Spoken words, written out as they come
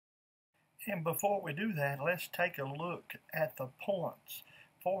And before we do that, let's take a look at the points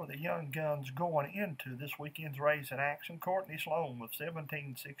for the Young Guns going into this weekend's race in action. Courtney Sloan with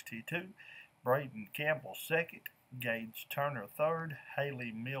 1762, Braden Campbell second, Gage Turner third,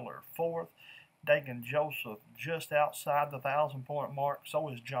 Haley Miller fourth, Dagan Joseph just outside the 1,000-point mark. So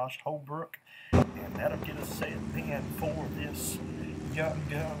is Josh Holbrook, and that'll get us set then for this Young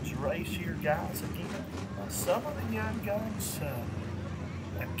Guns race here, guys. Again, some of the Young Guns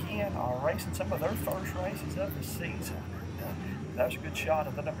again are racing some of their first races of the season. That's a good shot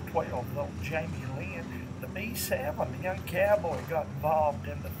of the number 12, though, Jamie Lynn. The B7, the young cowboy, got involved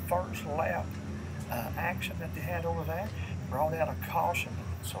in the first lap action that they had over there, brought out a caution.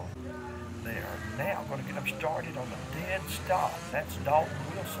 So they are now going to get them started on the dead stop. That's Dalton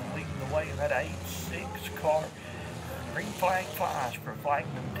Wilson leading the way in that 8-6 car. Green flag flies for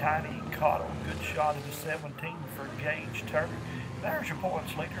Flagman Tiny Cotto. Good shot of the 17 for Gage Turner. There's your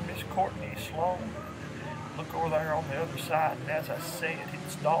points leader, Miss Courtney Sloan. Look over there on the other side, and as I said,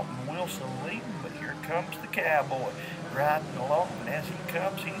 it's Dalton Wilson leading, but here comes the cowboy riding along, and as he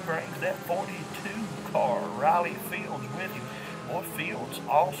comes, he brings that 42 car, Riley Fields, with him. Boy, Fields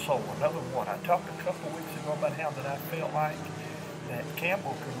also another one. I talked a couple weeks ago about how that I felt like that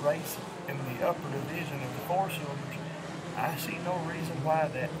Campbell could race in the upper division of the four-cylinders. I see no reason why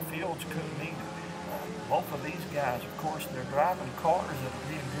that Fields couldn't either. Both of these guys, of course, they're driving cars that are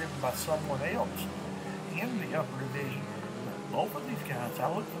being driven by someone else in the upper division. Both of these guys,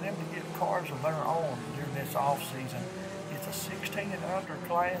 I look for them to get cars of their own during this off season. It's a 16 and under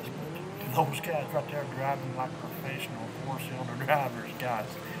class, but those guys right there driving like professional four-cylinder drivers, guys.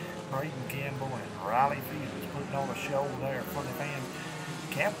 Braden Campbell and Riley Fields putting on a show there for the fans.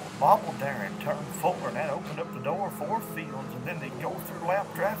 Campbell bobbled there in turn 4, and that opened up the door for Fields, and then they go through lap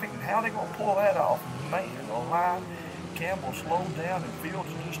traffic, and how they going to pull that off? Man, alive. Campbell slowed down, and Fields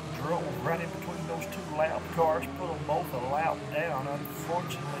just drove right in between those two lap cars, put them both a lap down.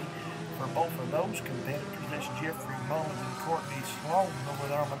 Unfortunately for both of those competitors, that's Jeffrey Mullins and Courtney Sloan over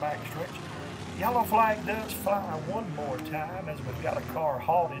there on the back stretch. Yellow flag does fly one more time as we've got a car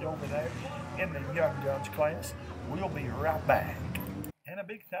halted over there in the Young Guns class. We'll be right back. And a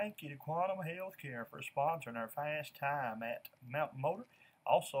big thank you to Quantum Healthcare for sponsoring our fast time at Mountain Motor.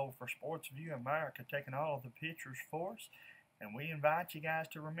 Also for Sports View America taking all of the pictures for us. And we invite you guys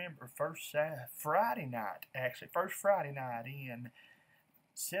to remember first Friday night in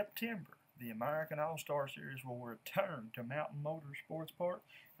September, the American All-Star Series will return to Mountain Motor Sports Park,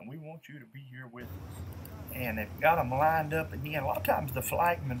 and we want you to be here with us. And they've got them lined up again. A lot of times the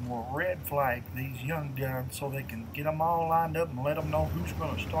flagmen will red flag these young guns so they can get them all lined up and let them know who's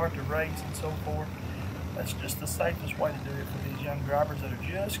going to start the race and so forth. That's just the safest way to do it for these young drivers that are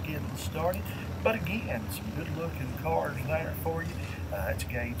just getting started. But again, some good-looking cars there for you. It's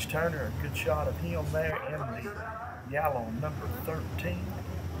Gage Turner, a good shot of him there in the yellow number 13.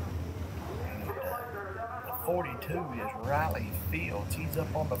 And the 42 is Riley Fields. He's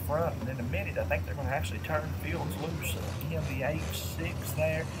up on the front, and in a minute, I think they're going to actually turn Fields loose. Again, the 8-6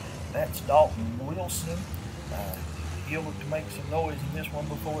 there. That's Dalton Wilson. He'll look to make some noise in this one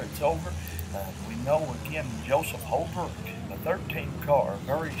before it's over. We know, again, Joseph Holbrook, the 13 car,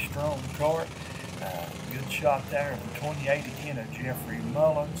 very strong car. Good shot there in the 28 again of Jeffrey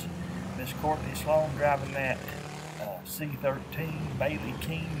Mullins. Miss Courtney Sloan driving that C13. Bailey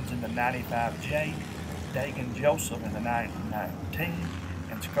Keynes in the 95J. Dagan Joseph in the 19.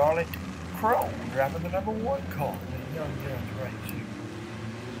 And Scarlett Crow driving the number 1 car in the Young Guns race here.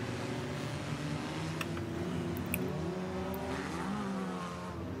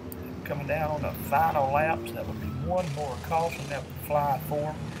 Coming down on the final laps, that would be one more caution that would fly for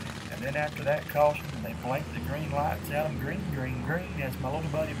them. And then after that caution, they blink the green lights at them. Green, green, green, as my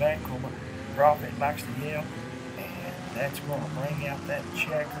little buddy back from Prophet likes to yell. And that's going to bring out that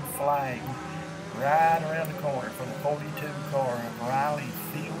checkered flag right around the corner for the 42 car of Riley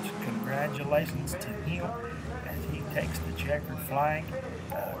Fields. Congratulations to him as he takes the checkered flag.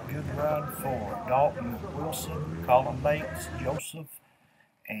 Good run for Dalton Wilson, Colin Bates, Joseph,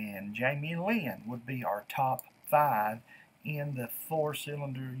 and Jamie Lynn would be our top 5 in the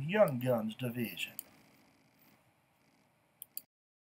four-cylinder Young Guns division.